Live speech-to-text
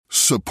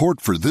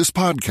Support for this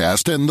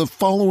podcast and the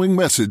following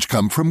message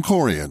come from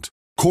Corient.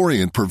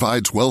 Corient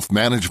provides wealth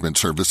management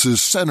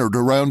services centered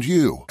around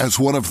you. As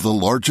one of the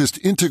largest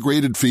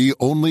integrated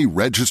fee-only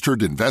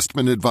registered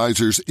investment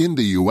advisors in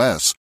the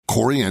U.S.,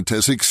 Corient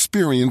has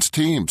experienced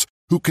teams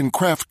who can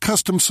craft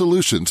custom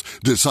solutions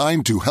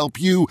designed to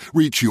help you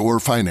reach your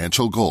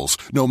financial goals,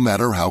 no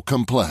matter how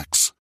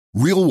complex.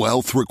 Real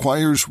wealth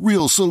requires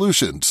real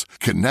solutions.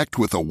 Connect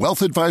with a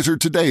wealth advisor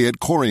today at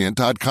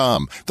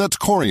Corient.com. That's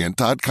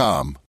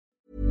Corient.com.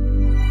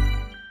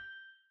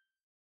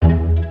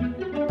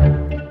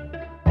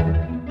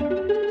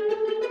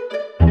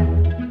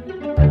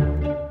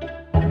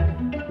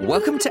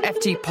 Welcome to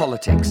FT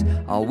Politics,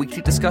 our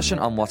weekly discussion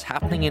on what's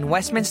happening in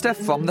Westminster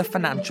from the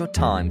Financial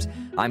Times.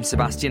 I'm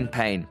Sebastian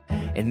Payne.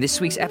 In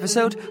this week's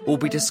episode, we'll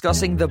be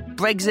discussing the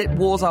Brexit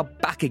wars are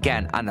back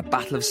again and the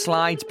battle of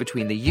slides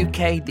between the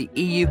UK, the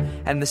EU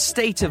and the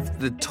state of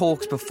the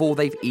talks before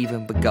they've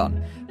even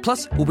begun.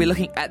 Plus, we'll be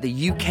looking at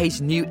the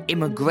UK's new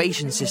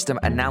immigration system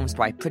announced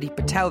by Priti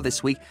Patel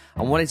this week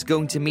and what it's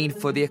going to mean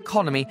for the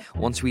economy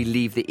once we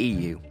leave the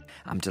EU.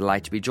 I'm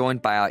delighted to be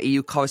joined by our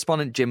EU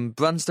correspondent Jim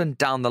Brunsden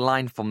down the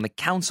line from the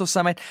Council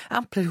Summit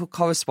and political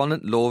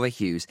correspondent Laura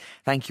Hughes.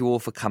 Thank you all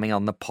for coming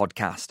on the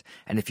podcast.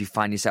 And if you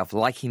find yourself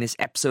liking this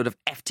episode of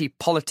FT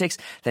Politics,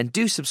 then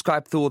do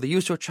subscribe through all the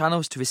usual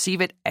channels to receive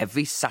it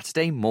every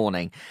Saturday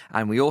morning.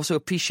 And we also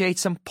appreciate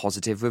some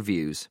positive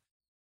reviews.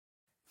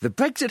 The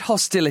Brexit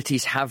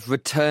hostilities have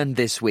returned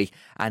this week,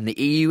 and the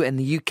EU and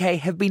the UK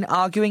have been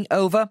arguing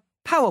over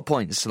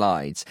PowerPoint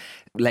slides.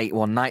 Late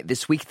one night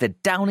this week, the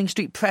Downing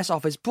Street press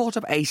office brought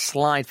up a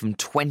slide from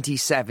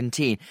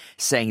 2017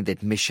 saying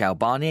that Michel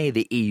Barnier,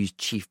 the EU's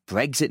chief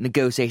Brexit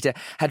negotiator,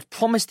 had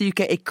promised the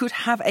UK it could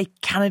have a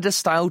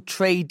Canada-style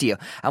trade deal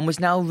and was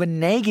now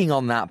reneging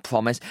on that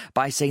promise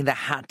by saying there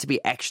had to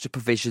be extra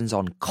provisions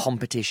on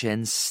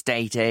competition,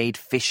 state aid,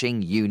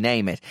 fishing, you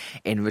name it.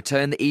 In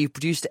return, the EU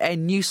produced a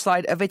new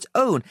slide of its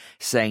own,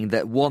 saying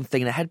that one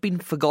thing that had been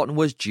forgotten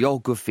was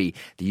geography.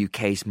 The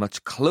UK is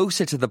much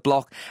closer to the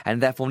bloc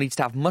and therefore needs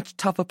to have much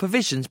tougher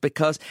provisions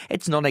because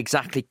it's not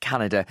exactly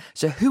Canada.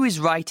 So who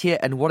is right here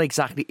and what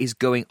exactly is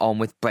going on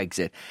with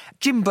Brexit?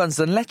 Jim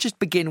Brunsden, let's just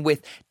begin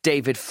with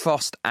David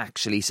Frost,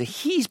 actually. So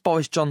he's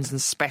Boris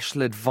Johnson's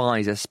special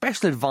advisor.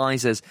 Special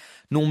advisors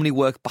normally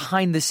work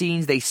behind the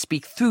scenes. They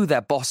speak through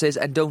their bosses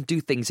and don't do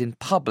things in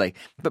public.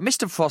 But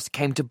Mr. Frost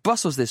came to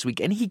Brussels this week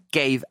and he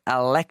gave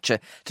a lecture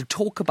to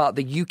talk about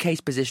the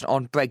UK's position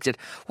on Brexit.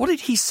 What did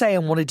he say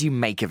and what did you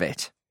make of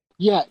it?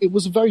 Yeah, it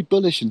was a very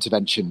bullish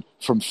intervention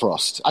from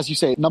Frost. As you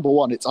say, number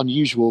one, it's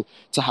unusual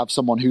to have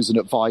someone who's an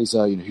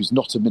advisor, who's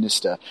not a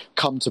minister,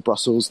 come to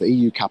Brussels, the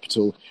EU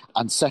capital,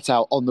 and set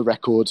out on the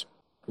record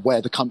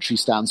where the country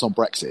stands on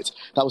Brexit.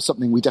 That was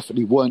something we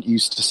definitely weren't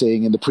used to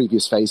seeing in the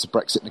previous phase of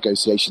Brexit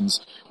negotiations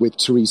with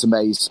Theresa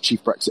May's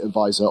chief Brexit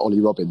advisor,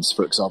 Ollie Robbins,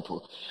 for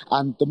example.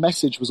 And the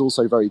message was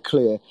also very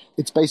clear.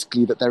 It's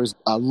basically that there is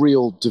a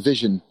real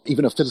division,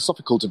 even a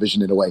philosophical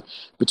division in a way,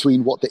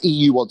 between what the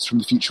EU wants from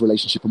the future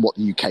relationship and what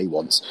the UK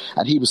wants.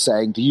 And he was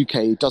saying the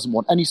UK doesn't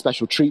want any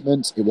special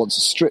treatment. It wants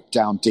a stripped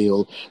down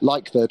deal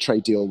like the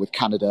trade deal with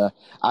Canada.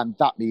 And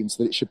that means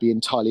that it should be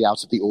entirely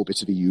out of the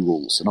orbit of EU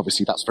rules. And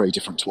obviously that's very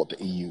different to what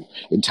the EU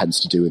intends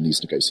to do in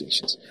these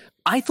negotiations.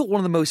 I thought one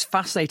of the most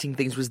fascinating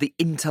things was the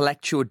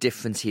intellectual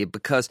difference here,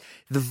 because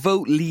the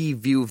Vote Leave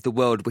view of the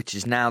world, which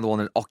is now the one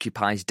that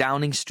occupies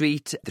Downing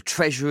Street, the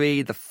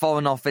Treasury, the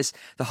Foreign Office,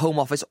 the Home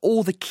Office,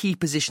 all the key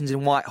positions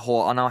in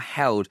Whitehall are now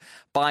held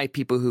by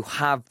people who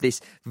have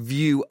this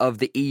view of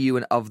the EU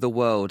and of the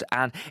world.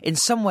 And in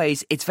some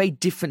ways, it's very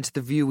different to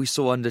the view we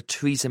saw under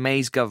Theresa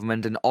May's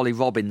government and Ollie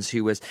Robbins,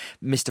 who was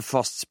Mr.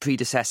 Frost's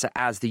predecessor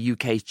as the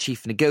UK's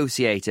chief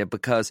negotiator,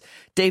 because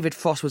David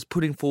Frost was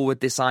putting forward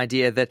this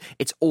idea that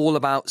it's all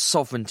about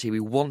sovereignty.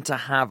 We want to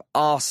have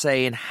our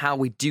say in how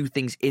we do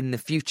things in the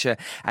future,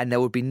 and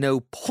there would be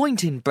no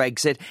point in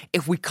Brexit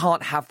if we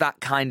can't have that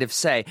kind of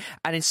say.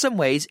 And in some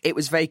ways, it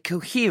was very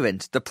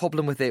coherent. The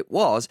problem with it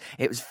was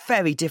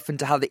very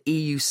different to how the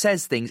EU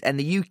says things, and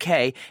the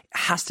UK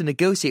has to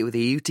negotiate with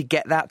the EU to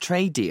get that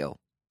trade deal.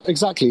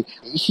 Exactly.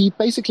 He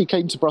basically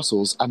came to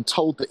Brussels and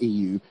told the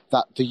EU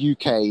that the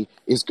UK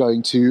is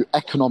going to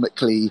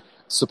economically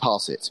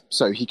surpass it.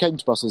 So he came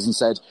to Brussels and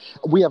said,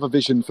 we have a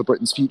vision for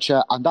Britain's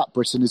future, and that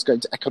Britain is going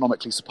to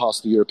economically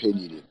surpass the European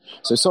Union.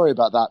 So sorry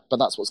about that, but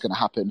that's what's going to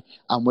happen.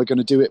 And we're going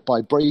to do it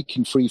by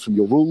breaking free from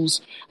your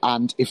rules.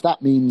 And if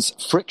that means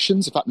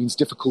frictions, if that means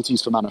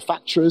difficulties for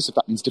manufacturers, if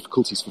that means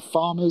difficulties for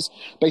farmers,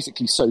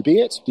 basically so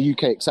be it. The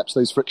UK accepts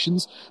those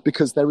frictions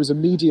because there is a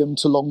medium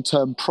to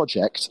long-term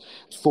project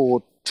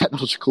for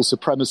technological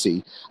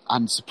supremacy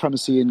and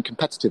supremacy in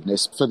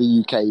competitiveness for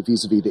the UK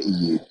vis-a-vis the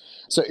EU.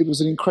 So it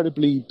was an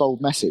incredibly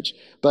bold message.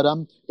 But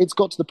it's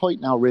got to the point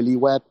now, really,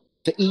 where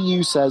The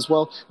EU says,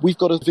 well, we've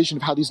got a vision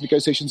of how these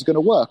negotiations are going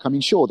to work. I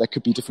mean, sure, there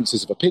could be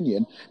differences of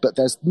opinion, but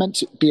there's meant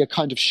to be a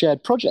kind of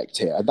shared project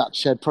here. And that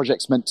shared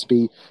project's meant to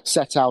be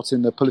set out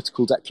in the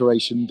political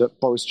declaration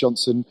that Boris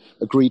Johnson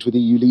agreed with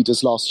EU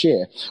leaders last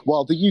year.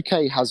 While the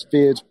UK has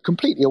veered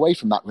completely away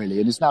from that, really,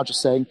 and is now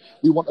just saying,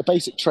 we want a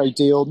basic trade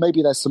deal.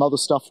 Maybe there's some other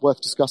stuff worth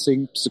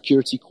discussing,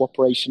 security,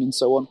 cooperation, and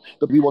so on.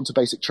 But we want a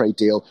basic trade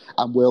deal,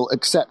 and we'll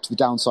accept the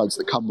downsides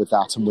that come with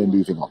that, and we're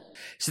moving on.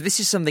 So this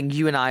is something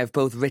you and I have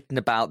both written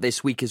about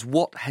this week, is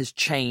what has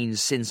changed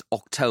since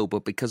October.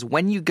 Because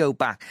when you go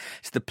back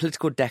to the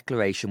political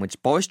declaration,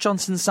 which Boris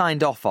Johnson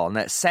signed off on,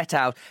 that set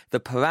out the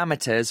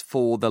parameters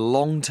for the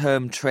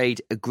long-term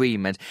trade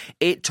agreement,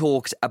 it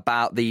talks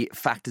about the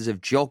factors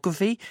of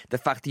geography, the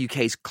fact the UK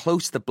is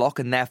close to the bloc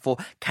and therefore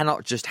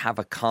cannot just have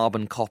a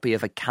carbon copy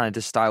of a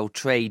Canada-style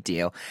trade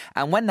deal.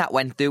 And when that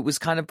went through, it was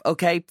kind of,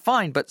 okay,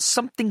 fine, but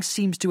something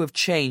seems to have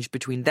changed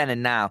between then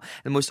and now.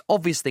 The most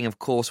obvious thing, of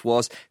course,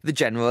 was the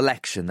general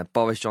election, that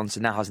Boris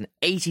Johnson now has an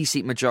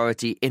 80-seat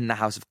majority in the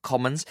House of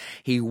Commons.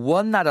 He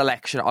won that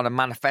election on a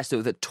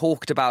manifesto that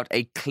talked about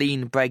a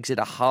clean Brexit,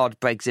 a hard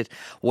Brexit,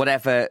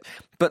 whatever.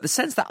 But the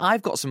sense that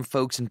I've got some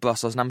folks in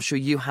Brussels, and I'm sure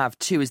you have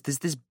too, is there's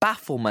this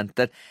bafflement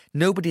that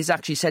nobody's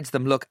actually said to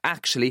them, look,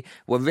 actually,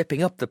 we're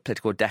ripping up the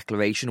political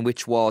declaration,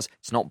 which was,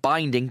 it's not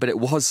binding, but it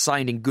was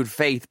signed in good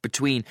faith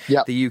between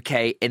the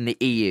UK and the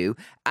EU.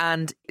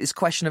 And it's a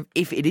question of,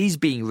 if it is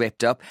being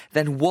ripped up,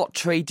 then what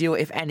trade deal,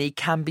 if any,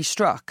 can be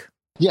struck?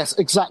 Yes,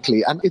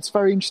 exactly. And it's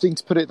very interesting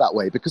to put it that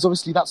way, because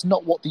obviously that's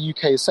not what the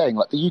UK is saying.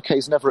 Like, the UK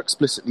has never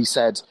explicitly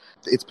said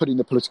it's putting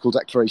the political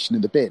declaration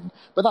in the bin,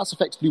 but that's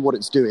effectively what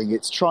it's doing.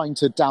 It's trying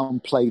to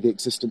downplay the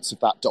existence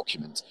of that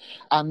document.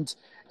 And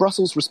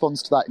Brussels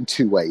responds to that in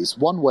two ways.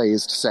 One way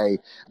is to say,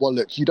 well,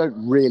 look, you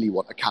don't really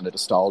want a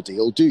Canada-style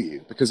deal, do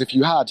you? Because if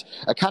you had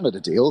a Canada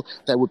deal,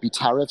 there would be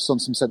tariffs on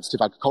some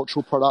sensitive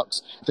agricultural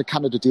products. The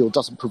Canada deal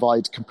doesn't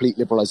provide complete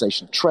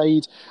liberalisation of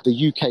trade.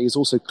 The UK is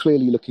also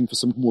clearly looking for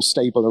some more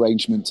stable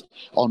arrangement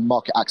on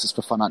market access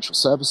for financial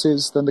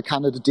services than the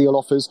Canada deal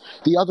offers.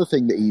 The other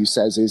thing the EU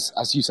says is,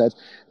 as you said,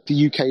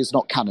 the UK is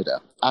not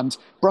Canada. And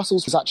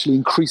Brussels is actually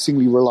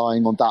increasingly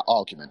relying on that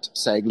argument,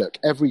 saying, look,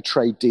 every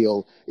trade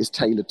deal is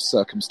tailored to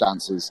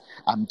circumstances,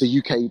 and the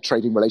UK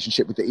trading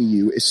relationship with the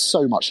EU is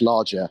so much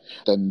larger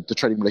than the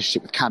trading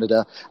relationship with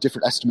Canada.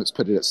 Different estimates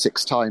put it at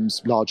 6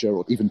 times larger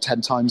or even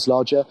 10 times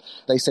larger.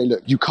 They say,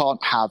 look, you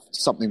can't have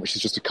something which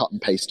is just a cut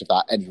and paste of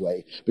that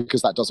anyway,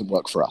 because that doesn't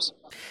work for us.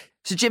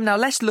 So, Jim, now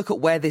let's look at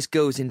where this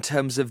goes in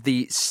terms of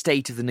the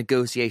state of the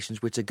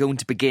negotiations, which are going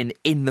to begin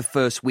in the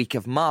first week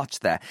of March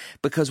there.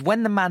 Because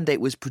when the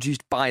mandate was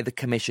produced by the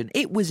Commission,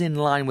 it was in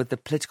line with the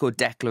political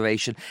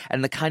declaration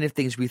and the kind of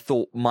things we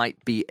thought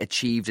might be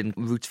achieved and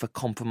routes for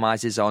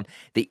compromises on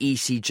the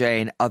ECJ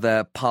and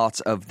other parts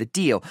of the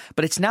deal.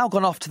 But it's now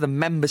gone off to the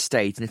member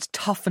states and it's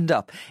toughened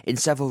up in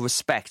several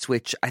respects,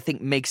 which I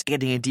think makes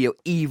getting a deal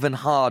even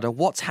harder.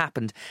 What's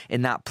happened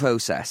in that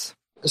process?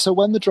 So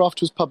when the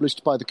draft was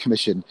published by the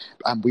Commission,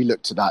 and we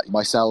looked at that,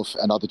 myself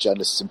and other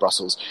journalists in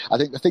Brussels, I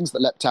think the things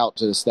that leapt out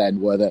to us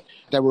then were that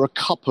there were a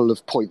couple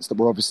of points that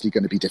were obviously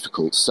going to be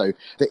difficult. So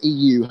the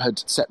EU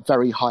had set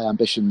very high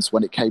ambitions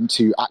when it came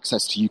to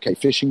access to UK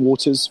fishing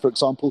waters, for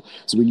example.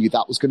 So we knew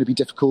that was going to be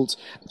difficult.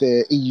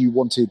 The EU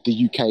wanted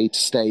the UK to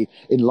stay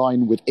in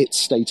line with its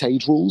state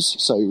aid rules,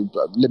 so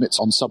limits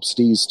on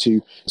subsidies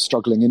to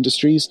struggling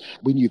industries.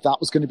 We knew that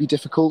was going to be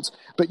difficult.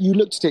 But you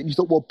looked at it and you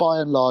thought, well,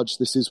 by and large,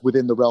 this is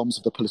within the realms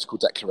of the political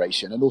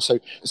declaration, and also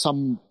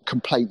some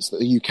complaints that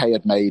the UK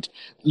had made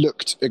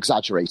looked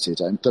exaggerated.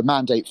 And the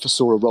mandate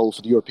foresaw a role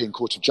for the European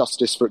Court of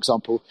Justice, for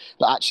example,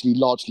 but actually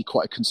largely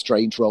quite a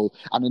constrained role,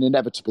 and an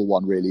inevitable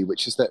one, really,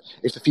 which is that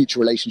if the future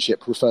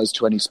relationship refers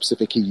to any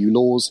specific EU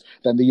laws,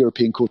 then the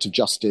European Court of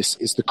Justice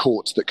is the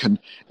court that can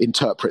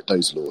interpret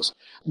those laws.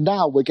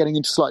 Now we're getting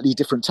into slightly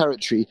different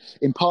territory,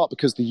 in part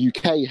because the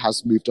UK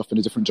has moved off in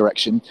a different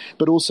direction,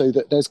 but also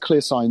that there's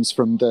clear signs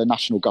from the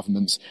national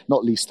governments,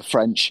 not least the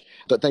French,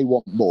 that they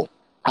want more,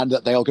 and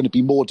that they are going to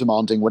be more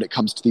demanding when it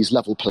comes to these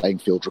level playing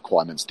field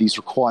requirements, these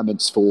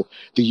requirements for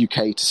the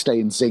UK to stay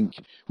in sync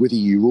with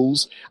EU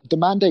rules. The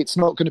mandate's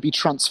not going to be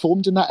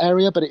transformed in that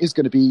area, but it is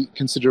going to be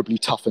considerably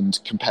toughened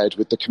compared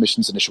with the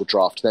Commission's initial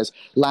draft. There's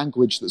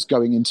language that's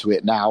going into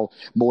it now,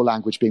 more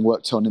language being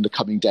worked on in the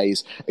coming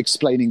days,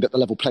 explaining that the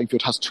level playing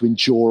field has to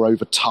endure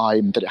over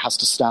time, that it has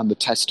to stand the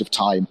test of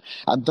time.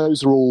 And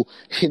those are all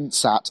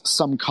hints at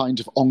some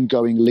kind of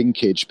ongoing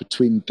linkage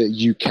between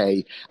the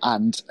UK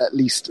and at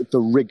least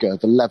the rigour,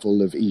 the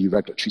level of EU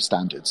regulatory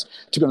standards.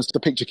 To be honest, the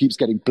picture keeps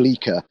getting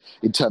bleaker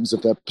in terms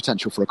of the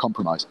potential for a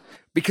compromise.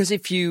 Because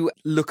if you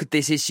look at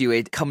this issue,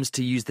 it comes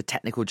to use the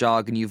technical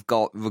jargon, you've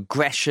got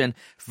regression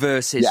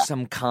versus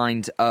some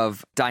kind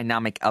of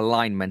dynamic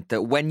alignment.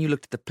 That when you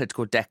looked at the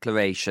political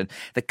declaration,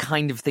 the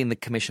kind of thing the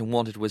Commission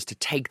wanted was to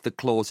take the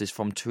clauses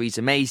from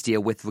Theresa May's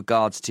deal with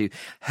regards to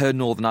her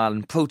Northern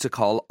Ireland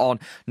protocol on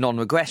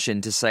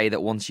non-regression to say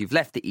that once you've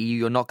left the EU,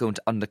 you're not going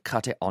to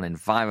undercut it on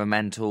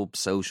environmental,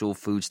 social,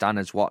 food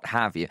standards, what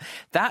have you.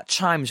 That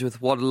chimes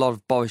with what a lot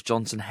of Boris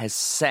Johnson has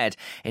said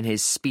in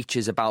his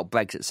speeches about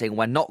Brexit, saying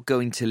we're not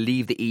going to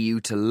leave the EU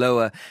to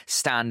lower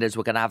standards.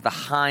 We're going to have the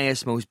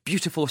highest, most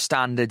beautiful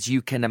standards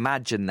you can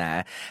imagine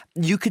there.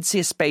 You could see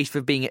a space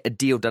for being a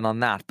deal done on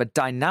that, but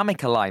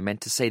dynamic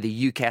alignment to say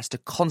the UK has to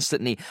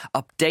constantly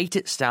update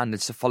its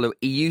standards to follow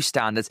EU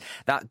standards,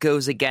 that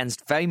goes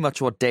against very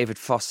much what David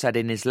Frost said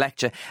in his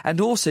lecture.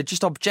 And also,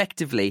 just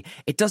objectively,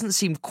 it doesn't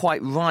seem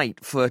quite right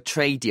for a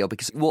trade deal,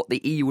 because what the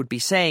EU would be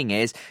saying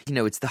is,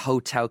 it's the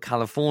Hotel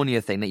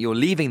California thing, that you're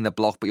leaving the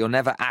bloc, but you're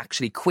never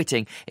actually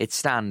quitting its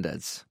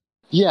standards.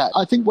 Yeah,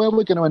 I think where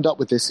we're going to end up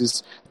with this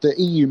is the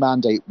EU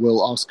mandate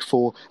will ask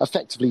for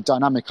effectively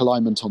dynamic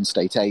alignment on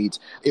state aid.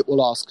 It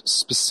will ask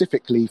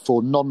specifically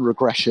for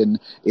non-regression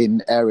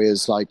in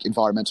areas like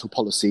environmental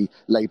policy,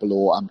 labour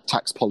law and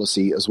tax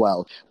policy as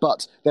well.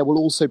 But there will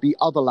also be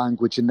other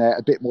language in there,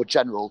 a bit more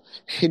general,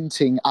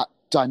 hinting at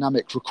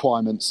dynamic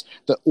requirements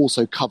that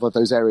also cover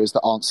those areas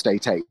that aren't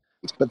state aid.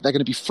 But they're going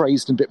to be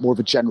phrased in a bit more of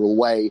a general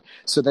way.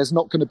 So there's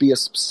not going to be a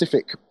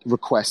specific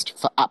request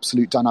for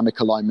absolute dynamic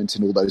alignment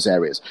in all those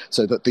areas,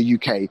 so that the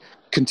UK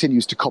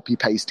continues to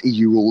copy-paste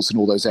EU rules in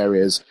all those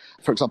areas.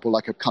 For example,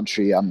 like a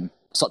country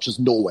such as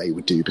Norway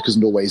would do, because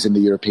Norway is in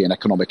the European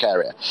Economic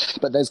Area.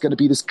 But there's going to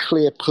be this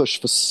clear push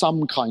for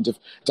some kind of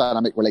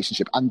dynamic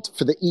relationship. And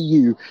for the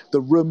EU,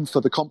 the room for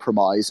the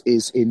compromise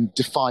is in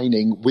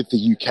defining with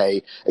the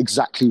UK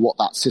exactly what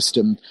that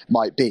system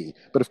might be.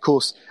 But of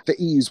course, the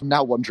EU is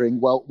now wondering,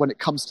 well, when it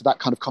comes to that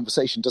kind of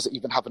conversation, does it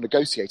even have a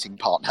negotiating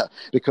partner?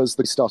 Because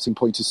the starting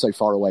point is so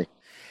far away.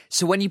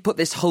 So when you put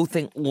this whole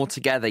thing all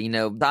together,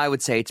 I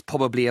would say it's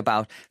probably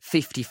about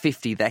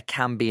 50-50. There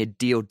can be a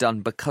deal done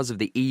because of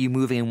the EU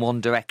moving in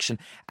one direction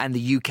and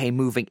the UK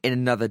moving in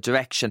another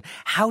direction.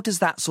 How does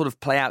that sort of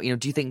play out?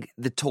 Do you think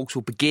the talks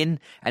will begin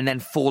and then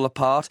fall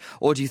apart?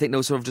 Or do you think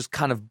they'll sort of just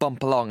kind of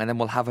bump along and then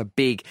we'll have a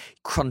big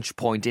crunch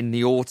point in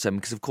the autumn?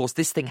 Because, of course,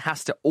 this thing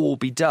has to all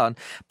be done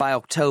by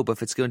October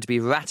if it's going to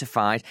be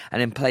ratified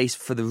and in place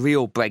for the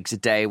real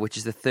Brexit day, which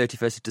is the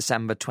 31st of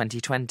December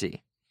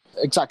 2020.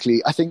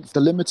 Exactly. I think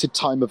the limited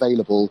time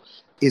available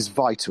is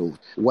vital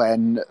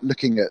when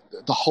looking at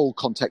the whole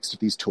context of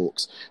these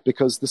talks,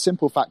 because the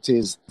simple fact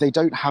is they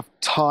don't have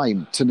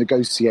time to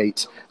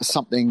negotiate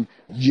something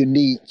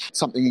unique,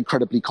 something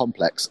incredibly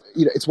complex.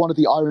 It's one of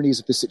the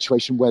ironies of this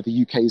situation where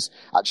the UK is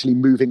actually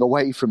moving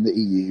away from the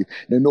EU.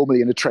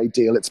 Normally in a trade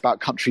deal, it's about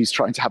countries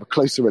trying to have a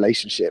closer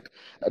relationship.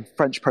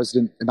 French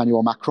President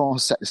Emmanuel Macron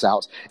has set this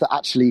out, that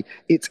actually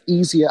it's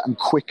easier and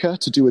quicker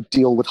to do a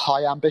deal with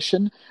high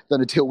ambition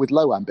than a deal with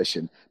low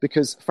ambition.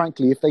 Because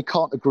frankly, if they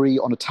can't agree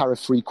on a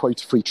tariff-free,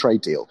 quota-free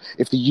trade deal,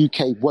 if the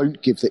UK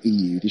won't give the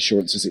EU the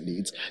assurances it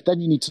needs,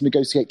 then you need to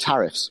negotiate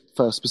tariffs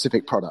for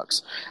specific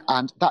products.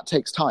 And that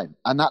takes time,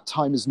 and that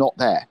time is not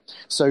there.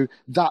 So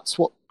that's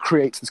what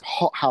creates this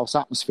hothouse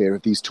atmosphere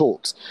of these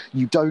talks.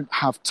 You don't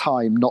have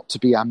time not to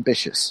be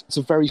ambitious. It's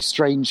a very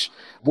strange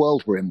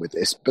world we're in with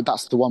this, but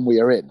that's the one we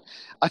are in.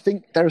 I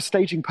think there are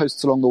staging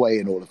posts along the way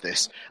in all of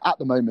this. At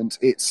the moment,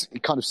 it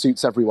kind of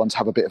suits everyone to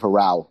have a bit of a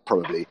row,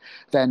 probably.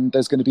 Then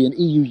there's going to be an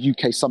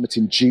EU-UK summit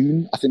in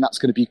June. I think that's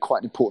going to be quite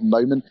an important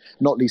moment,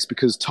 not least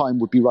because time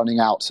would be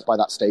running out by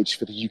that stage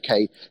for the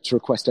UK to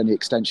request any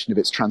extension of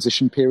its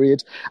transition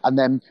period. And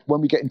then when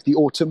we get into the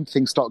autumn,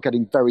 things start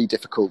getting very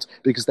difficult,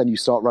 because then you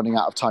start running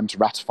out of time to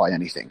ratify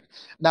anything.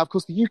 Now, of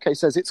course, the UK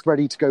says it's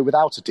ready to go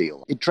without a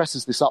deal. It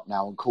dresses this up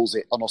now and calls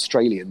it an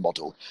Australian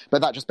model,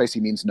 but that just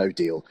basically means no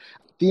deal.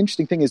 The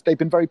interesting thing is they've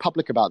been very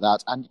public about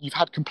that, and you've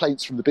had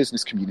complaints from the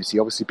business community.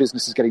 Obviously,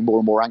 business is getting more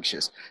and more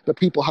anxious, but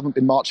people haven't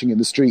been marching in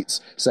the streets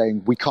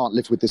saying we can't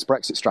live with this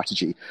Brexit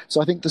strategy. So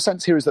I think the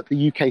sense here is that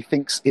the UK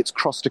thinks it's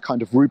crossed a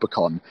kind of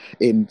Rubicon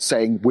in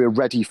saying we're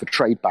ready for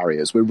trade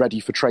barriers, we're ready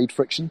for trade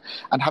friction,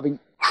 and having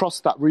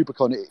crossed that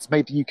Rubicon, it's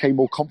made the UK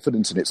more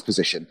confident in its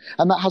position,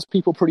 and that has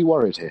people pretty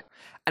worried here.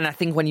 And I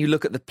think when you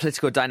look at the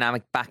political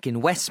dynamic back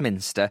in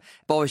Westminster,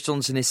 Boris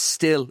Johnson is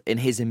still in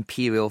his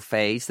imperial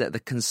phase, that the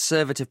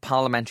Conservative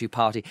Parliamentary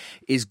Party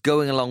is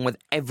going along with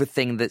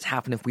everything that's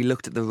happened. If we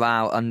looked at the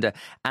row under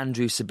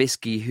Andrew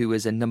Sabisky, who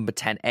was a number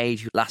 10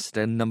 aide who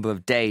lasted a number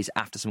of days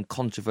after some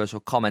controversial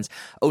comments,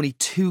 only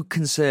 2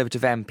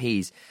 Conservative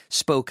MPs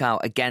spoke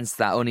out against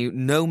that. Only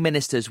no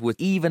ministers would,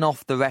 even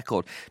off the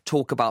record,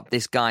 talk about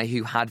this guy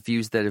who had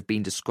views that have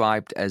been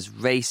described as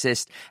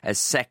racist, as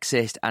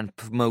sexist and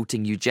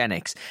promoting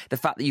eugenics. The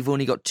fact that you've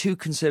only got 2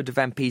 Conservative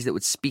MPs that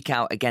would speak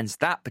out against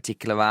that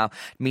particular row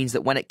means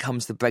that when it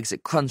comes to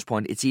Brexit crunch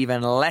point, it's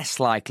even less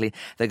likely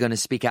they're going to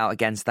speak out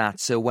against that.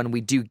 So when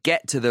we do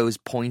get to those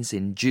points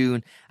in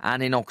June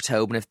and in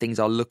October, and if things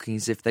are looking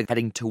as if they're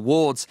heading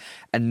towards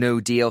a no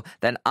deal,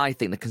 then I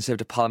think the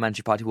Conservative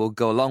Parliamentary Party will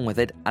go along with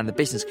it and the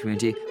business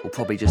community will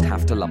probably just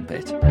have to lump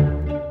it.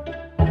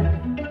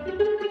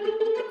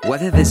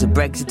 Whether there's a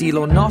Brexit deal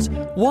or not,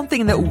 one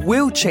thing that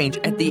will change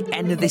at the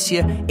end of this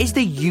year is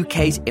the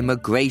UK's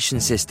immigration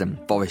system.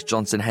 Boris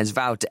Johnson has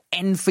vowed to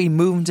end free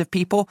movement of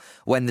people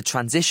when the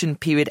transition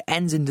period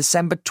ends in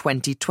December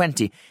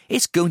 2020.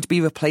 It's going to be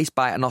replaced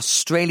by an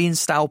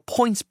Australian-style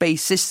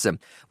points-based system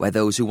where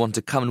those who want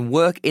to come and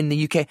work in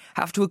the UK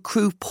have to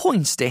accrue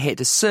points to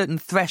hit a certain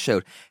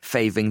threshold,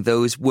 favouring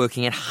those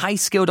working in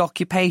high-skilled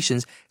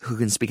occupations who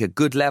can speak a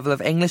good level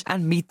of English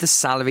and meet the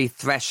salary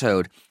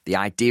threshold. The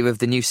idea of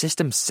the new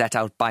system set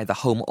out by the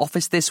Home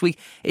Office this week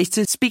is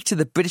to speak to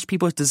the British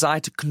people's desire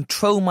to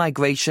control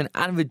migration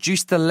and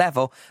reduce the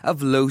level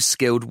of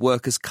low-skilled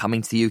workers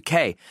coming to the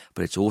UK.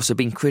 But it's also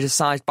been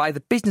criticised by the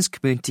business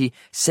community,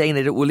 saying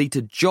that it will lead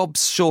to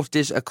jobs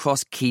shortages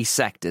across key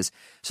sectors.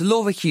 So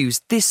Laura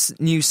Hughes, this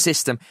new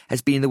system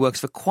has been in the works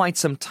for quite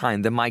some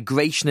time. The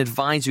Migration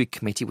Advisory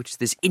Committee, which is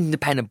this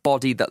independent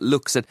body that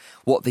looks at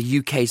what the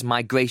UK's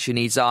migration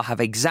needs are, have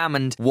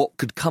examined what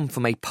could come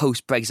from a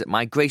post-Brexit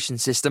migration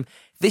system.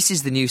 This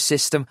is the new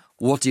system.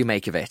 What do you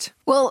make of it?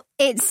 Well,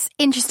 it's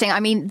interesting. I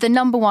mean, the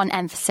number one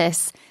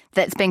emphasis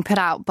that's being put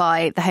out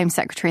by the Home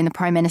Secretary and the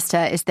Prime Minister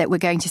is that we're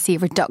going to see a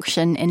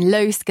reduction in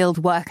low-skilled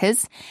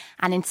workers,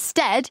 and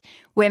instead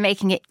we're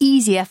making it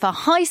easier for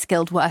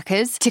high-skilled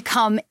workers to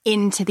come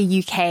into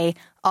the UK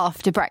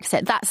after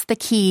Brexit. That's the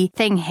key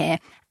thing here.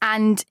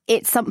 And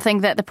it's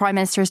something that the Prime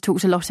Minister has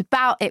talked a lot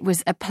about. It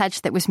was a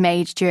pledge that was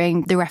made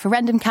during the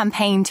referendum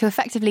campaign to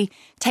effectively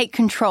take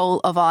control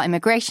of our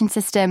immigration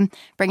system,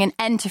 bring an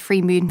end to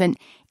free movement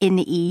in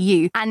the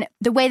EU. And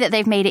the way that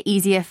they've made it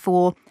easier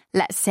for,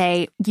 let's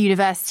say,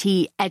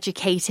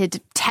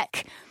 university-educated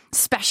tech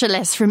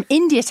specialists from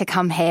India to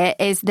come here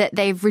is that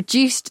they've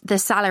reduced the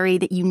salary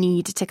that you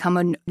need to come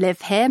and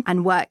live here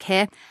and work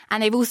here.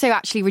 And they've also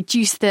actually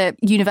reduced the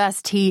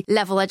university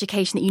level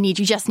education that you need.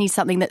 You just need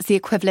something that's the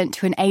equivalent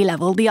to an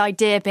A-level. The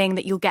idea being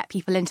that you'll get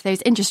people into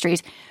those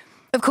industries.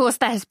 Of course,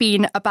 there has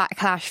been a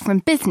backlash from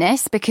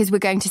business because we're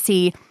going to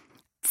see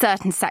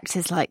certain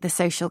sectors like the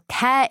social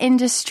care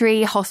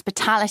industry,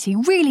 hospitality,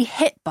 really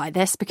hit by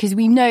this because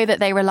we know that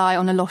they rely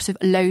on a lot of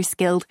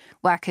low-skilled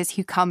workers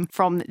who come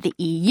from the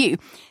EU.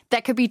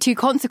 There could be 2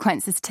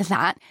 consequences to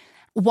that.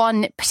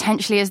 One,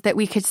 potentially, is that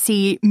we could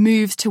see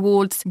moves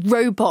towards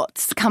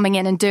robots coming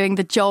in and doing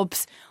the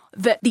jobs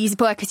that these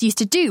workers used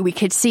to do. We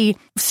could see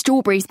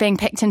strawberries being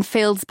picked in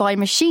fields by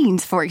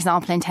machines, for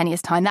example, in 10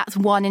 years' time. That's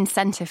one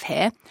incentive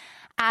here.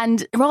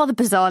 And rather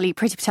bizarrely,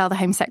 Priti Patel, the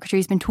Home Secretary,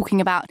 has been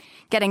talking about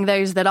getting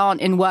those that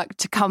aren't in work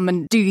to come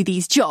and do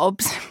these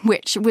jobs,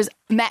 which was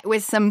met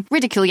with some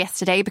ridicule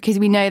yesterday because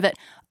we know that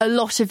a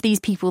lot of these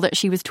people that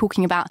she was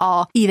talking about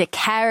are either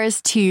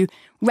carers to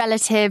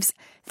relatives,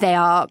 they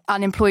are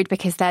unemployed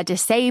because they're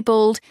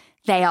disabled,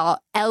 they are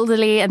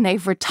elderly and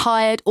they've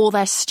retired, or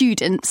they're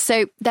students.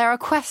 So there are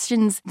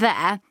questions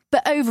there.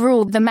 But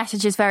overall, the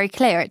message is very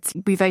clear.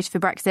 We voted for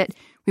Brexit.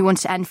 We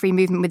wanted to end free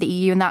movement with the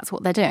EU, and that's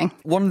what they're doing.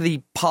 One of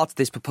the parts of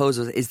this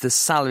proposal is the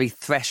salary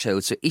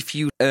threshold. So if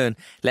you earn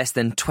less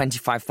than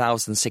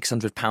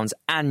 £25,600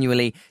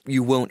 annually,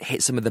 you won't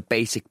hit some of the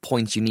basic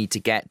points you need to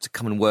get to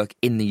come and work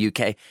in the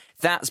UK.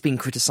 That's been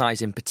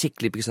criticised in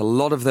particular because a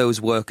lot of those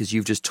workers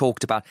you've just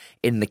talked about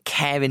in the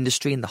care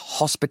industry, in the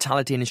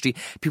hospitality industry,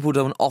 people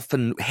don't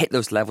often hit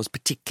those levels,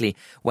 particularly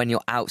when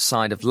you're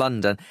outside of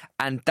London.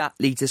 And that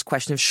leads to this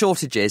question of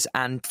shortages.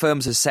 And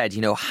firms have said,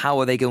 how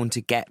are they going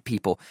to get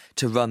people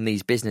to run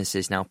these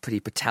businesses? Now,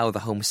 Priti Patel, the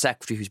Home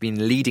Secretary, who's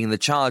been leading the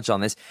charge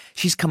on this,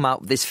 she's come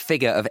out with this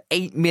figure of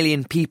 8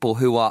 million people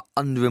who are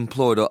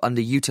underemployed or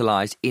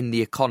underutilised in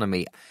the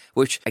economy,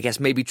 which I guess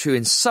may be true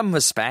in some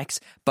respects,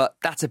 but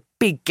that's a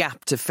big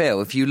gap to fill.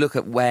 If you look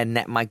at where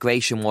net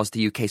migration was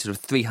the UK, sort of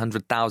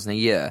 300,000 a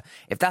year,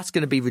 if that's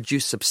going to be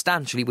reduced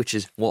substantially, which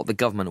is what the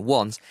government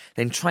wants,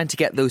 then trying to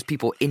get those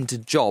people into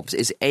jobs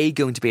is A,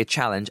 going to be a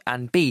challenge,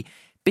 and B,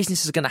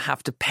 businesses are going to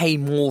have to pay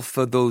more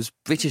for those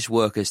British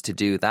workers to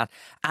do that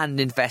and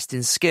invest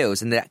in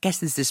skills. And I guess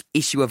there's this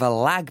issue of a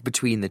lag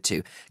between the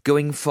two,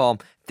 going from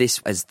this,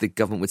 as the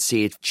government would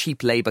see it,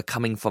 cheap labour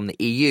coming from the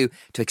EU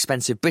to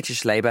expensive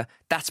British labour.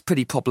 That's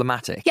pretty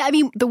problematic. Yeah, I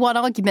mean, the one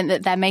argument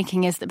that they're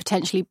making is that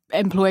potentially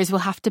employers will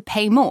have to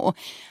pay more.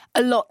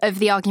 A lot of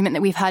the argument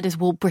that we've heard is,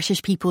 well,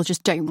 British people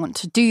just don't want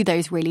to do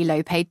those really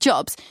low-paid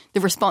jobs. The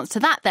response to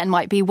that then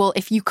might be, well,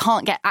 if you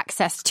can't get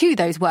access to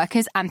those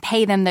workers and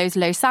pay them those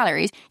low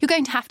salaries, you're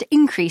going to have to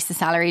increase the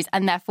salaries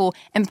and therefore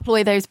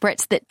employ those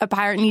Brits that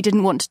apparently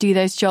didn't want to do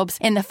those jobs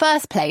in the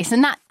first place.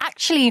 And that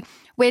actually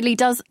weirdly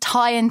does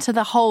tie into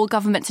the whole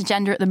government's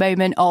agenda at the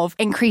moment of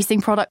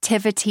increasing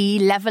productivity,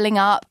 levelling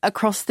up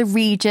across the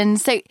region.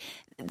 So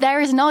there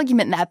is an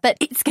argument there, but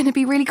it's going to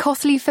be really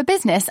costly for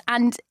business.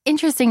 And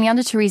interestingly,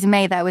 under Theresa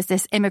May, there was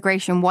this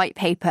immigration white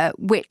paper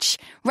which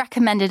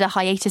recommended a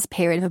hiatus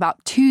period of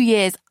about 2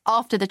 years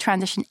after the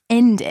transition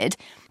ended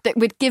that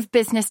would give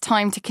business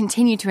time to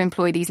continue to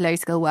employ these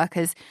low-skilled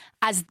workers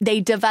as they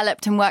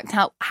developed and worked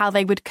out how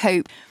they would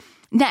cope.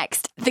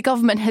 Next, the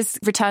government has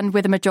returned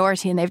with a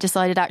majority and they've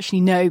decided,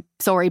 actually, no,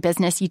 sorry,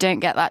 business, you don't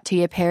get that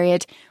 2-year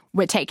period.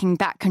 We're taking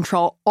back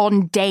control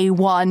on day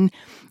one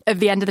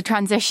of the end of the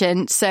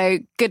transition. So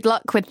good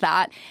luck with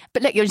that.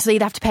 But look, you'll just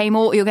either have to pay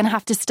more or you're going to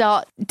have to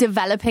start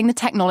developing the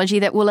technology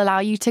that will allow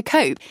you to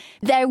cope.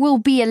 There will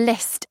be a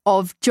list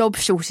of job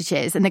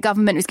shortages and the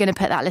government is going to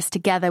put that list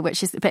together,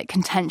 which is a bit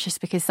contentious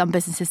because some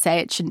businesses say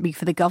it shouldn't be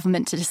for the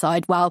government to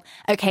decide, well,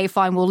 OK,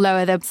 fine, we'll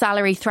lower the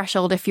salary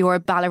threshold if you're a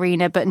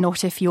ballerina, but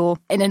not if you're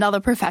in another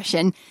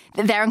profession.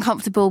 They're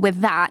uncomfortable with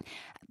that.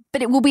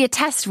 But it will be a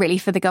test, really,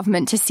 for the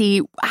government to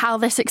see how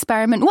this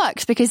experiment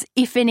works, because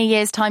if in a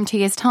year's time, 2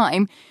 years'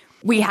 time,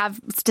 we have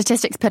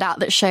statistics put out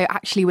that show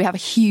actually we have a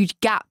huge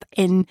gap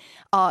in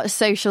our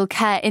social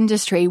care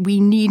industry. We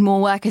need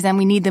more workers and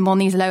we need them on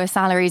these lower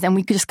salaries and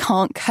we just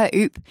can't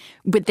cope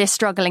with this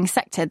struggling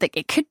sector, that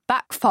it could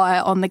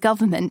backfire on the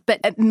government.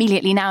 But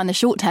immediately now in the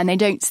short term, they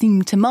don't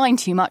seem to mind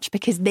too much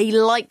because they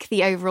like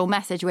the overall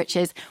message, which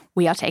is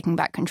we are taking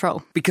back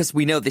control. Because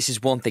we know this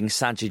is one thing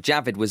Sajid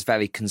Javid was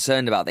very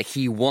concerned about, that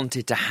he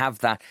wanted to have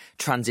that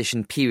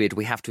transition period.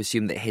 We have to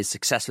assume that his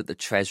successor at the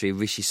Treasury,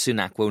 Rishi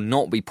Sunak, will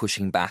not be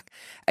pushing back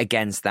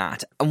against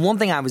that. And one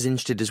thing I was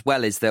interested as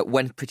well is that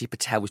when Priti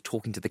Patel was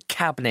talking to the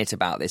cabinet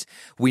about this,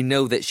 we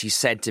know that she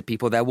said to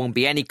people there won't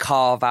be any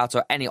carve-out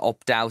or any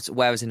opt-out,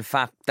 whereas in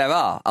fact there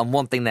are. And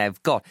one thing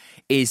they've got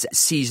is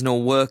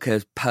seasonal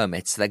worker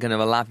permits. They're going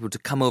to allow people to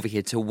come over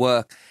here to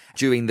work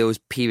during those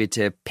periods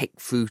to pick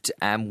fruit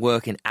and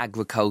work in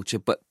agriculture,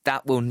 but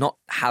that will not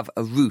have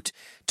a route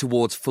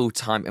towards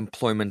full-time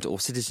employment or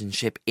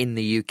citizenship in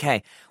the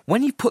UK.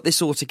 When you put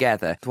this all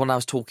together, the one I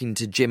was talking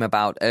to Jim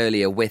about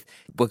earlier with,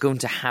 we're going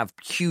to have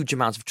huge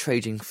amounts of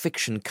trading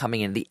fiction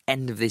coming in the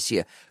end of this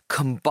year,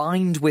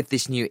 combined with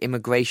this new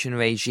immigration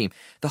regime,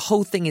 the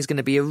whole thing is going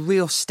to be a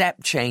real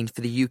step change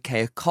for the UK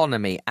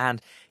economy. And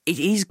it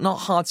is not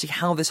hard to see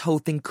how this whole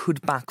thing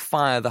could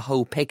backfire the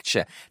whole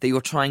picture, that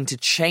you're trying to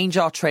change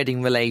our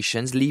trading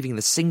relations, leaving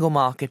the single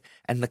market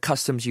and the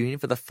customs union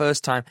for the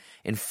first time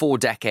in 4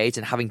 decades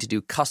and having to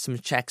do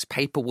customs checks,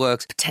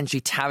 paperwork,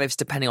 potentially tariffs,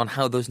 depending on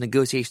how those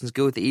negotiations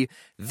go with the EU.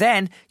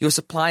 Then your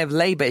supply of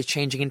labour is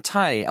changing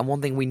entirely. And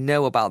one thing we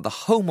know about the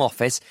Home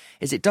Office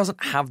is it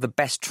doesn't have the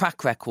best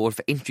track record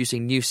for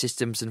introducing new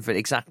systems and for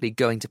exactly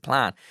going to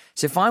plan.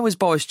 So if I was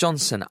Boris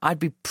Johnson, I'd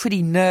be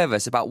pretty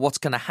nervous about what's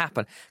going to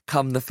happen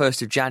come the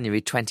 1st of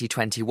January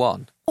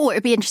 2021. Or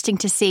it'd be interesting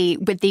to see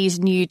with these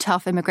new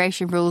tough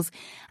immigration rules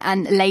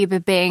and labour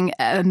being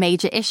a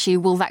major issue,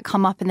 will that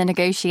come up in the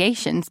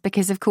negotiations?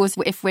 Because, of course,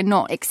 if we're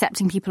not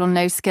accepting people on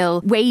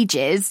no-skill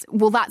wages,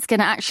 well, that's going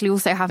to actually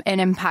also have an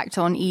impact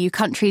on EU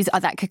countries.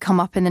 That could come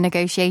up in the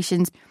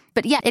negotiations.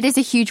 But yeah, it is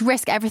a huge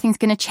risk. Everything's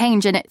going to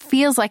change and it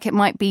feels like it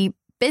might be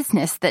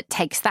business that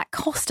takes that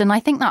cost. And I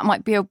think that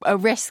might be a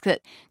risk that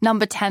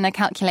Number 10 are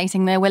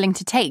calculating they're willing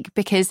to take,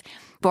 because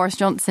Boris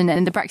Johnson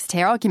and the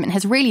Brexiteer argument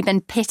has really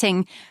been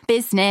pitting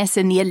business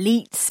and the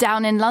elites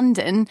down in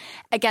London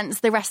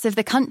against the rest of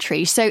the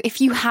country. So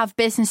if you have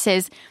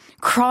businesses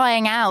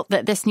crying out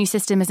that this new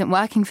system isn't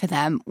working for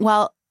them,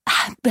 well,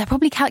 they're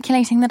probably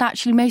calculating that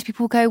actually most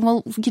people go,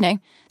 well,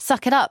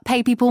 suck it up,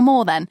 pay people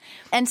more then.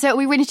 And so it'll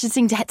be really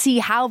interesting to see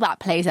how that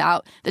plays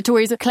out. The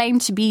Tories are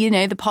claimed to be,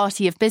 the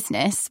party of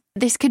business.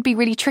 This could be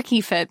really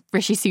tricky for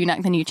Rishi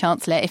Sunak, the new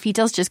Chancellor, if he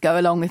does just go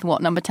along with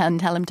what Number 10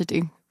 tell him to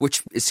do.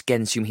 Which is,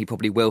 again, assume he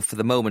probably will for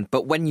the moment.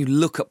 But when you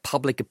look at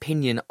public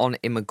opinion on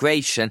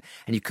immigration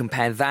and you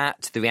compare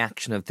that to the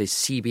reaction of the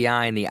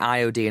CBI and the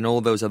IOD and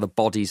all those other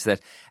bodies that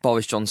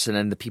Boris Johnson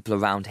and the people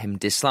around him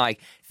dislike,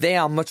 they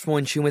are much more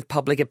in tune with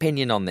public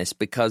opinion on this,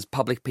 because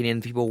public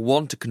opinion, people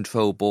want to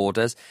control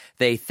borders.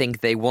 They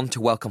think they want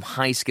to welcome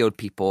high-skilled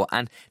people.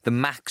 And the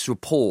MAX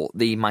report,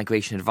 the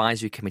Migration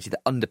Advisory Committee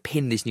that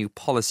underpinned this new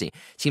policy,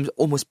 seems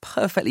almost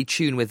perfectly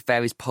tuned with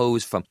various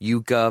polls from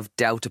YouGov,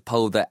 Delta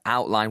Poll that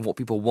outline what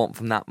people want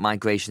from that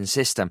migration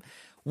system.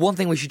 One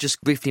thing we should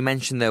just briefly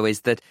mention, though,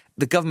 is that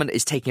the government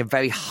is taking a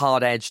very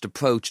hard-edged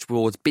approach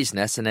towards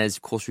business. And as,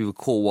 of course, we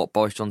recall what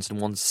Boris Johnson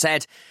once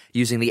said,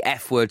 using the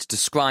F word to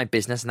describe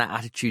business, and that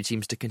attitude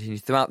seems to continue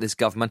throughout this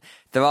government.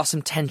 There are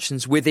some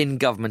tensions within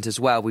government as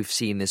well we've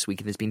seen this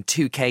week. And there's been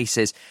 2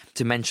 cases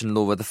to mention,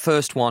 Laura. The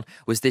first one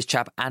was this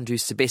chap, Andrew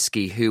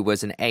Sabisky, who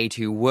was an aide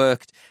who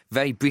worked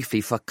very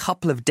briefly for a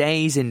couple of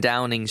days in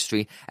Downing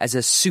Street as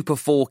a super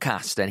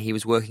forecaster. And he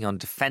was working on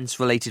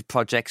defence-related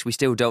projects. We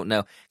still don't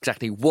know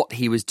exactly what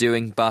he was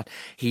doing, but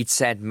he'd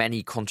said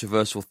many controversial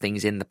controversial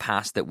things in the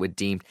past that were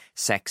deemed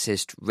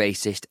sexist,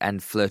 racist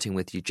and flirting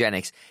with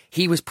eugenics.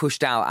 He was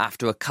pushed out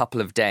after a couple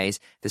of days.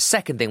 The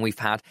second thing we've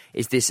had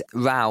is this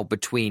row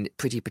between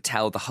Priti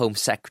Patel, the Home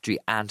Secretary,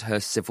 and her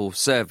civil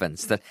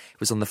servants. That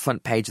was on the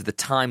front page of the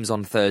Times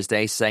on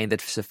Thursday, saying that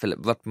Sir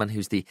Philip Ruttman,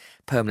 who's the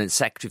permanent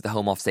Secretary of the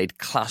Home Office, they'd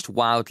clashed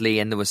wildly,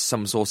 and there was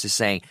some sources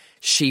saying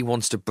she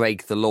wants to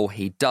break the law,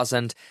 he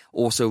doesn't.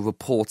 Also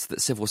reports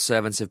that civil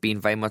servants have been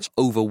very much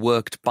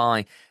overworked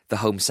by the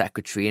Home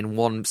Secretary, and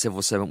one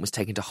civil servant was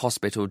taken to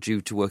hospital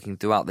due to working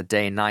throughout the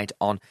day and night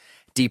on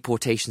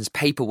deportations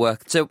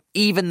paperwork. So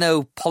even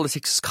though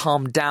politics has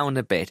calmed down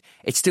a bit,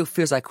 it still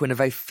feels like we're in a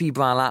very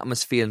febrile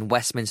atmosphere in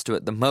Westminster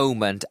at the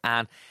moment,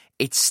 and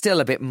it's still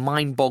a bit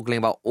mind-boggling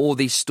about all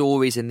these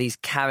stories and these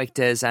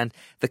characters and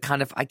the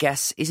kind of, I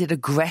guess, is it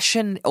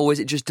aggression or is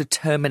it just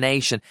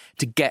determination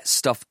to get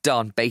stuff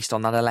done based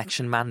on that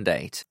election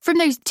mandate? From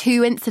those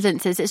two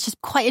incidences, it's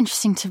just quite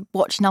interesting to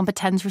watch Number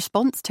 10's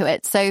response to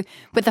it. So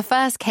with the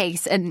first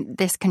case and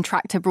this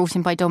contractor brought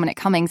in by Dominic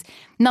Cummings,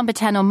 Number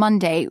 10 on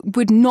Monday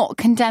would not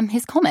condemn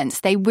his comments.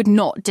 They would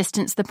not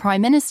distance the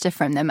Prime Minister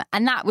from them.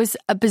 And that was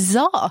a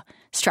bizarre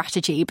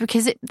strategy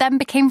because it then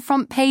became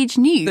front page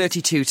news.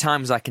 32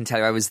 times, I can tell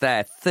you, I was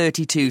there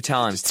 32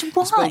 times.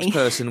 Why? The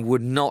spokesperson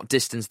would not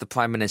distance the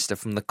Prime Minister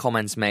from the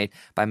comments made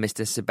by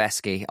Mr.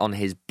 Sebeski on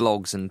his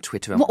blogs and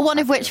Twitter. And one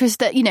of which was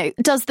that,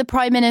 does the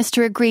Prime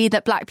Minister agree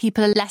that black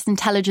people are less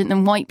intelligent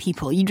than white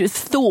people? You just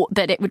thought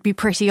that it would be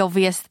pretty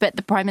obvious, but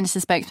the Prime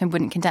Minister's spokesman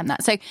wouldn't condemn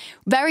that. So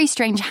very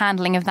strange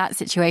handling of that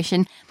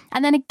situation.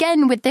 And then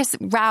again, with this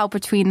row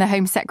between the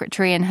Home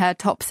Secretary and her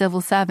top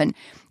civil servant,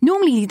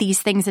 normally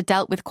these things are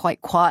dealt with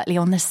quite quietly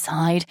on the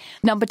side.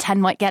 Number 10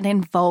 might get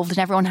involved and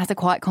everyone has a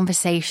quiet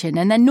conversation.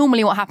 And then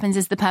normally what happens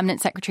is the Permanent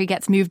Secretary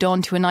gets moved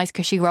on to a nice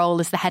cushy role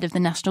as the head of the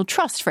National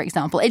Trust, for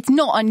example. It's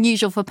not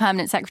unusual for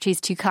Permanent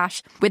Secretaries to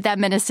clash with their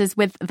ministers,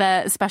 with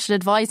their special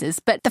advisors.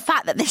 But the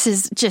fact that this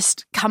has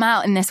just come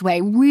out in this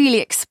way, really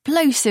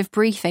explosive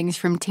briefings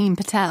from Team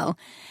Patel,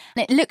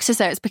 and it looks as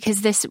though it's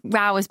because this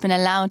row has been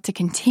allowed to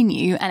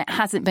continue and it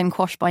hasn't been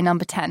quashed by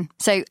Number 10.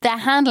 So their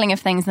handling of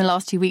things in the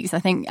last 2 weeks, I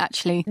think,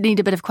 actually need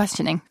a bit of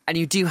questioning. And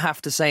you do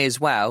have to say as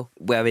well,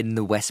 we're in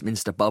the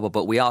Westminster bubble,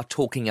 but we are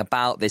talking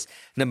about this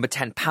Number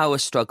 10 power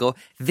struggle.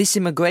 This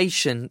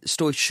immigration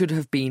story should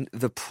have been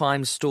the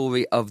prime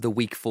story of the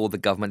week for the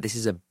government. This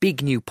is a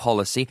big new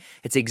policy.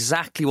 It's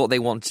exactly what they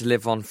want to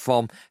deliver on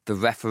from the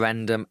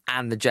referendum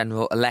and the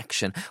general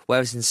election.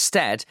 Whereas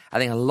instead, I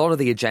think a lot of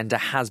the agenda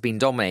has been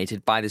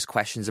dominated by this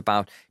questions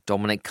about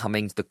Dominic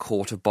Cummings, the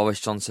court of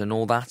Boris Johnson, and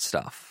all that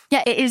stuff.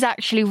 Yeah, it is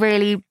actually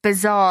really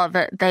bizarre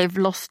that they've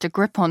lost a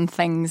grip on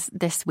things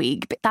this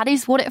week. But that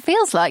is what it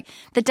feels like.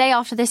 The day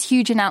after this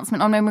huge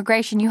announcement on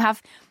immigration, you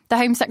have the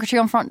Home Secretary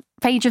on front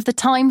page of the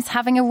Times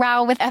having a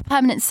row with a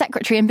Permanent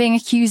Secretary and being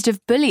accused of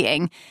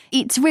bullying.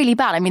 It's really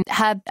bad. I mean,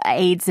 her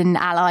aides and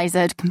allies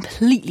are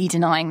completely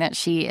denying that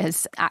she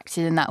has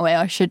acted in that way,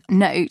 I should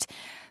note.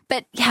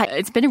 But yeah,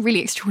 it's been a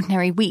really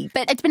extraordinary week.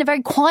 But it's been a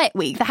very quiet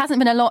week. There hasn't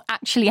been a lot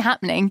actually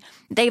happening.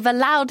 They've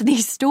allowed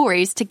these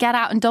stories to get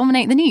out and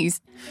dominate the news.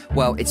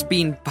 Well, it's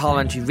been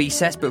parliamentary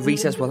recess, but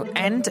recess will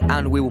end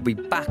and we will be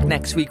back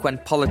next week when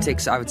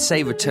politics, I would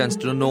say, returns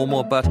to the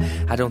normal, but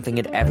I don't think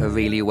it ever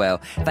really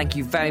will. Thank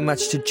you very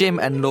much to Jim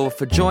and Laura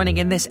for joining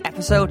in this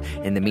episode.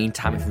 In the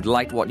meantime, if you'd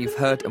liked what you've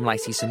heard and would like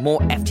to see some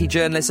more FT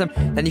journalism,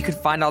 then you can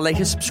find our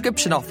latest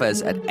subscription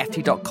offers at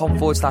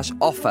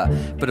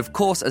ft.com/offer. But of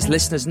course, as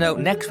listeners know,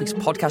 next week's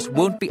podcast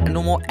won't be a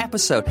normal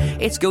episode.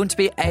 It's going to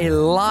be a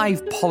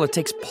live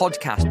politics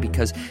podcast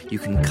because you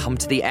can come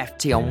to the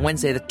FT on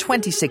Wednesday, the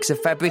 26th of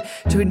February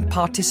to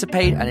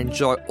participate and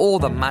enjoy all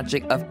the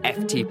magic of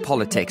FT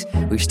politics.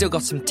 We've still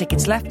got some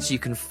tickets left, so you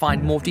can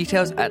find more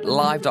details at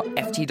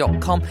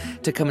live.ft.com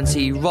to come and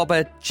see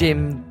Robert,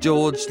 Jim,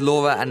 George,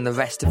 Laura and the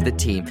rest of the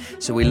team.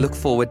 So we look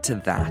forward to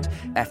that.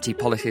 FT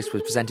Politics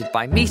was presented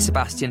by me,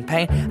 Sebastian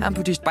Payne, and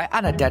produced by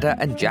Anna Dedder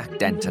and Jack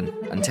Denton.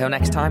 Until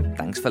next time,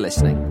 thanks for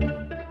listening.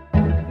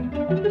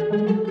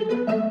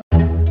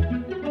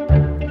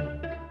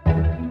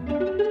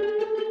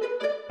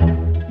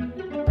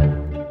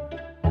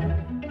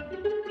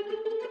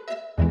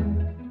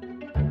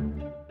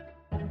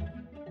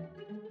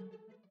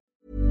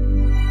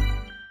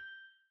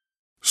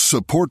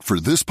 Support for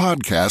this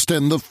podcast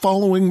and the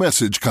following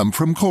message come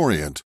from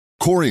Corient.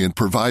 Corient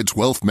provides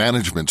wealth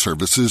management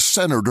services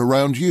centered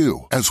around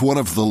you. As one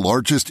of the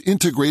largest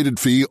integrated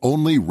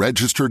fee-only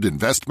registered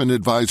investment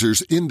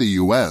advisors in the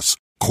U.S.,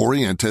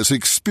 Corient has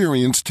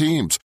experienced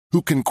teams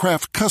who can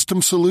craft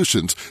custom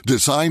solutions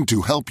designed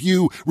to help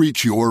you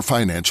reach your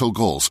financial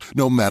goals,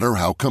 no matter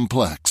how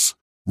complex.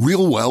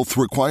 Real wealth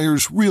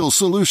requires real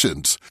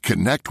solutions.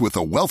 Connect with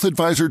a wealth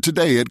advisor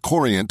today at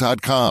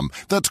Corient.com.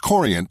 That's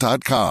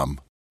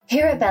Corient.com.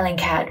 Here at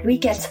Bellingcat, we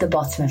get to the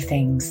bottom of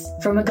things.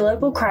 From a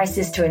global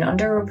crisis to an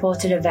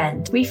underreported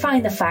event, we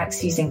find the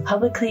facts using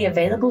publicly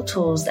available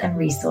tools and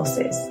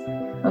resources,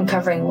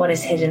 uncovering what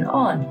is hidden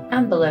on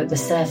and below the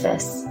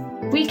surface.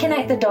 We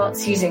connect the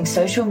dots using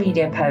social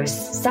media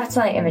posts,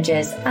 satellite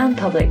images, and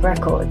public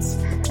records,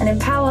 and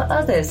empower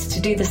others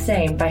to do the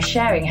same by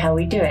sharing how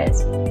we do it.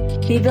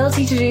 The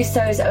ability to do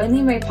so is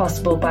only made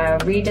possible by our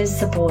readers,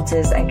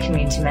 supporters, and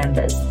community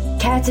members.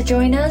 Care to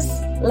join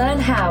us? Learn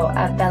how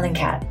at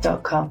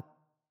bellingcat.com.